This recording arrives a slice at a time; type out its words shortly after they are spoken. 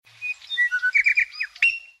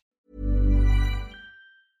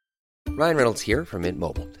Ryan Reynolds here from Mint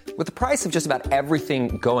Mobile. With the price of just about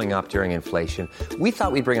everything going up during inflation, we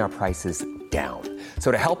thought we'd bring our prices down.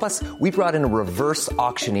 So to help us, we brought in a reverse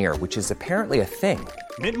auctioneer, which is apparently a thing.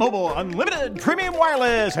 Mint Mobile Unlimited Premium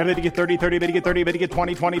Wireless. How to get 30, 30, bit to get 30, bit to get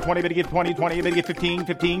 20, 20, 20, bit to get 20, 20, bit to get 15,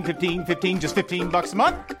 15, 15, 15, just $15 a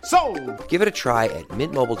month? Sold! Give it a try at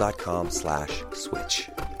mintmobile.com/switch.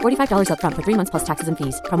 $45 up front for 3 months plus taxes and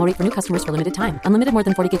fees. Promo rate for new customers for limited time. Unlimited more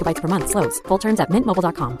than 40 gigabytes per month. Slows full terms at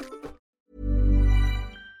mintmobile.com.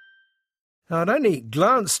 I'd only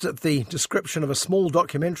glanced at the description of a small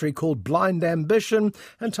documentary called Blind Ambition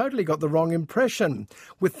and totally got the wrong impression.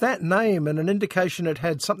 With that name and an indication it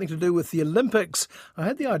had something to do with the Olympics, I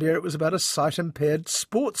had the idea it was about a sight-impaired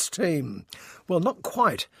sports team. Well, not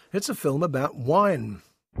quite. It's a film about wine.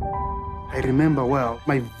 I remember well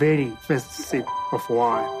my very first sip of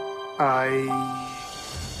wine. I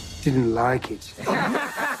didn't like it.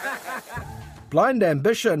 Blind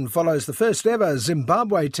Ambition follows the first ever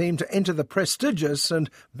Zimbabwe team to enter the prestigious and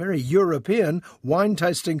very European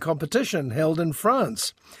wine-tasting competition held in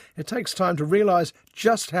France. It takes time to realise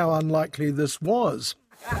just how unlikely this was.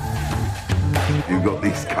 You've got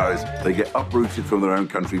these guys, they get uprooted from their own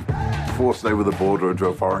country, forced over the border into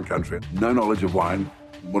a foreign country, no knowledge of wine.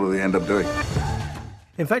 What do they end up doing?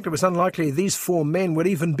 In fact, it was unlikely these 4 men would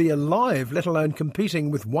even be alive, let alone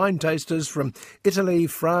competing with wine tasters from Italy,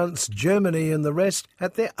 France, Germany and the rest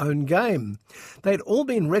at their own game. They'd all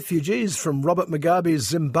been refugees from Robert Mugabe's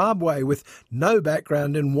Zimbabwe with no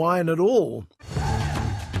background in wine at all.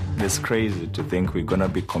 It's crazy to think we're going to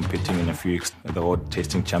be competing in a few weeks at the World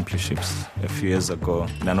Tasting Championships. A few years ago,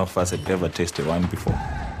 none of us had ever tasted wine before.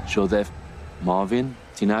 Joseph, Marlvin,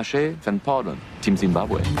 Tinashe, Van Pardon, Team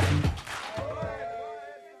Zimbabwe.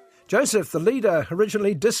 Joseph, the leader,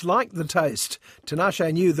 originally disliked the taste.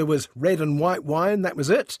 Tinashe knew there was red and white wine, that was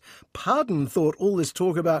it. Pardon thought all this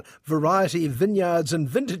talk about variety, vineyards and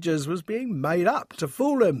vintages was being made up to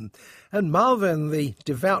fool him. And Marlvin, the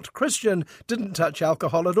devout Christian, didn't touch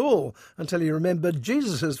alcohol at all until he remembered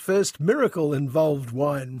Jesus' first miracle involved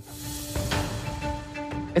wine.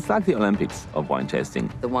 It's like the Olympics of wine tasting.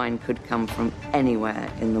 The wine could come from anywhere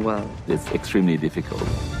in the world. It's extremely difficult.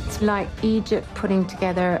 It's like Egypt putting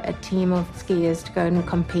together a team of skiers to go and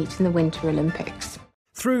compete in the Winter Olympics.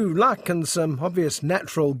 Through luck and some obvious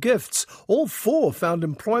natural gifts, all 4 found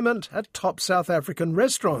employment at top South African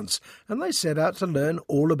restaurants, and they set out to learn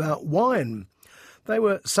all about wine. They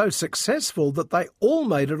were so successful that they all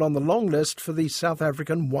made it on the long list for the South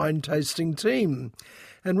African wine tasting team.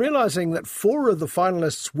 And realising that 4 of the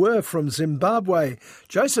finalists were from Zimbabwe,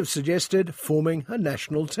 Joseph suggested forming a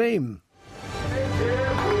national team.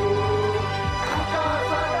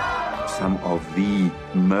 Some of the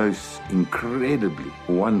most incredibly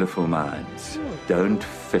wonderful minds don't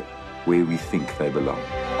fit where we think they belong.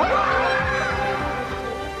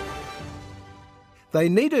 They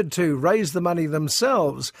needed to raise the money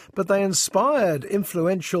themselves, but they inspired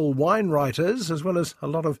influential wine writers as well as a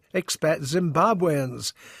lot of expat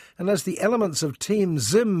Zimbabweans. And as the elements of Team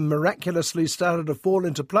Zim miraculously started to fall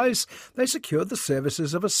into place, they secured the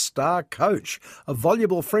services of a star coach, a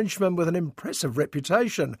voluble Frenchman with an impressive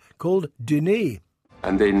reputation called Tinashe.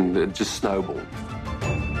 And then it just snowballed.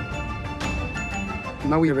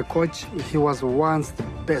 Now we have a coach. He was once the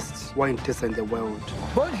best wine taster in the world.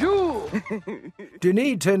 Bonjour!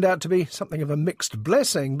 Tinashe turned out to be something of a mixed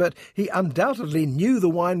blessing, but he undoubtedly knew the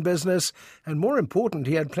wine business, and more important,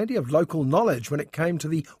 he had plenty of local knowledge when it came to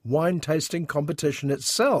the wine tasting competition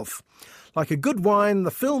itself. Like a good wine,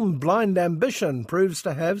 the film Blind Ambition proves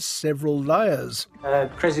to have several layers.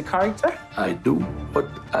 Crazy character? I do what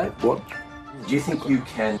I want. Do you think you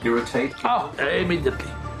can irritate? Oh, immediately.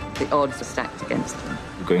 The odds are stacked against them.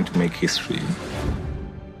 We're going to make history.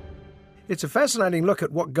 It's a fascinating look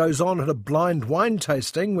at what goes on at a blind wine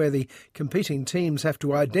tasting where the competing teams have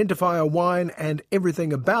to identify a wine and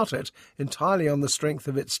everything about it entirely on the strength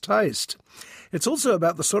of its taste. It's also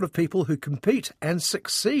about the sort of people who compete and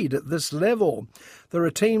succeed at this level. There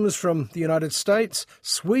are teams from the United States,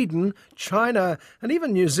 Sweden, China and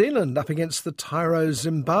even New Zealand up against the Tyro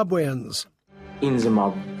Zimbabweans. In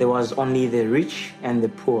Zimbabwe, there was only the rich and the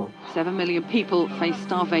poor. 7 million people face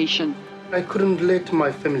starvation. I couldn't let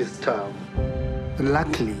my family starve.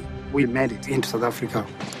 Luckily, we made it into South Africa,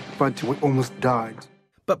 but we almost died.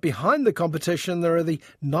 But behind the competition, there are the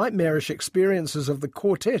nightmarish experiences of the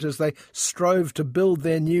quartet as they strove to build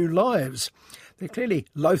their new lives. They're clearly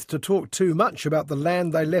loath to talk too much about the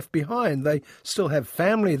land they left behind. They still have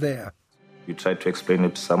family there. You try to explain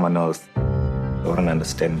it to someone else, they won't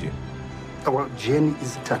understand you. Our journey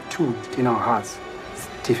is tattooed in our hearts. It's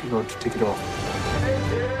difficult to take it off.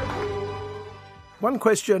 One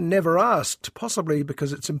question never asked, possibly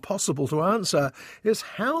because it's impossible to answer, is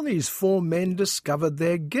how these four men discovered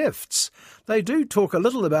their gifts. They do talk a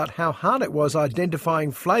little about how hard it was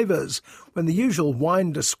identifying flavours when the usual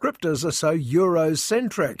wine descriptors are so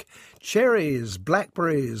Eurocentric. Cherries,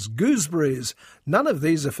 blackberries, gooseberries, none of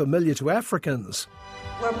these are familiar to Africans.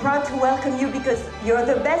 We're proud to welcome you because you're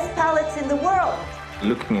the best palates in the world.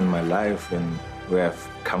 Looking in my life and where I've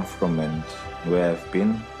come from and where I've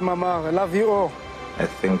been, Mama, I love you all. I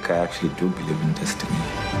think I actually do believe in destiny.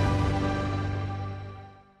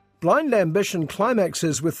 Blind ambition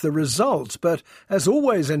climaxes with the result, but as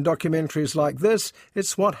always in documentaries like this,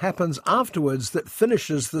 it's what happens afterwards that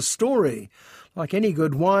finishes the story. Like any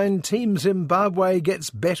good wine, Team Zimbabwe gets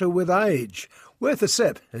better with age. Worth a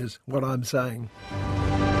sip, is what I'm saying.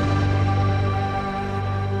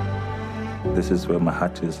 This is where my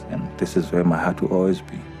heart is, and this is where my heart will always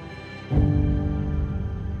be.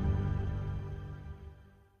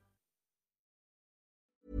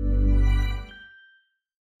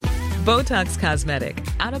 Botox Cosmetic,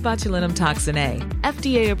 out of botulinum toxin A,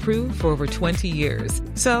 FDA approved for over 20 years.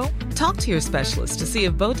 So, talk to your specialist to see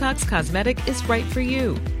if Botox Cosmetic is right for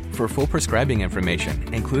you. For full prescribing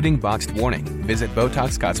information, including boxed warning, visit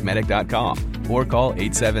BotoxCosmetic.com or call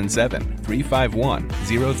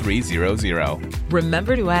 877-351-0300.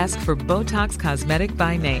 Remember to ask for Botox Cosmetic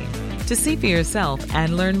by name. To see for yourself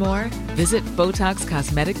and learn more, visit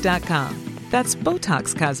BotoxCosmetic.com. That's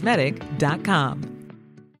BotoxCosmetic.com.